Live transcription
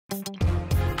My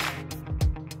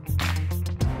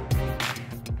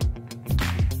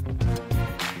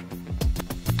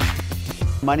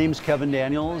name is Kevin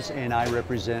Daniels, and I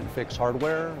represent Fixe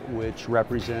hardware, which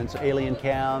represents alien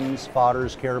cams,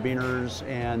 fodders, carabiners,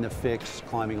 and the Fixe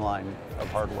climbing line of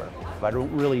hardware. I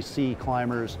don't really see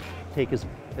climbers take as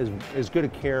good a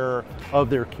care of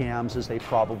their cams as they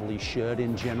probably should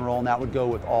in general, and that would go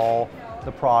with all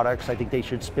the products. I think they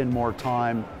should spend more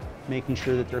time making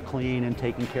sure that they're clean and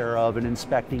taken care of and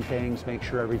inspecting things, make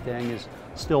sure everything is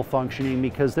still functioning,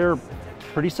 because they're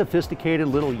pretty sophisticated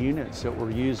little units that we're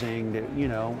using that, you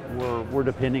know, we're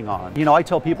depending on. You know, I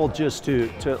tell people just to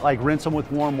like rinse them with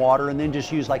warm water and then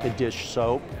just use like a dish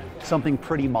soap, something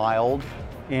pretty mild.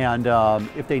 And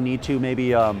if they need to,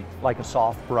 maybe like a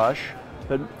soft brush.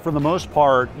 But for the most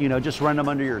part, you know, just run them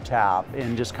under your tap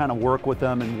and just kind of work with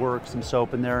them and work some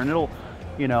soap in there, and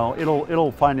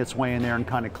it'll find its way in there and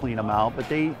kind of clean them out.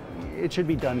 But it should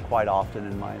be done quite often,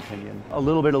 in my opinion. A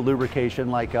little bit of lubrication,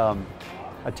 like a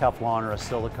Teflon or a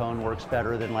silicone, works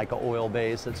better than like an oil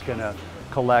base that's going to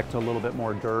collect a little bit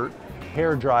more dirt.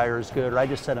 Hair dryer is good, or I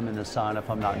just set them in the sun if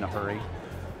I'm not in a hurry.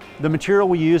 The material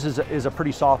we use is a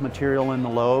pretty soft material in the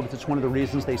lobes. It's one of the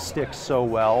reasons they stick so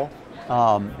well.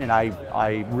 And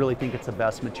I really think it's the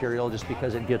best material just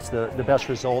because it gets the best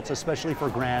results, especially for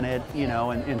granite, you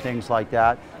know, and things like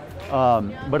that.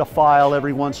 But a file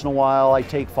every once in a while, I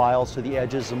take files to the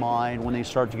edges of mine when they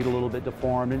start to get a little bit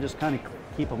deformed and just kind of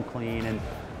keep them clean and,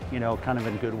 you know, kind of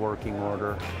in good working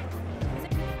order.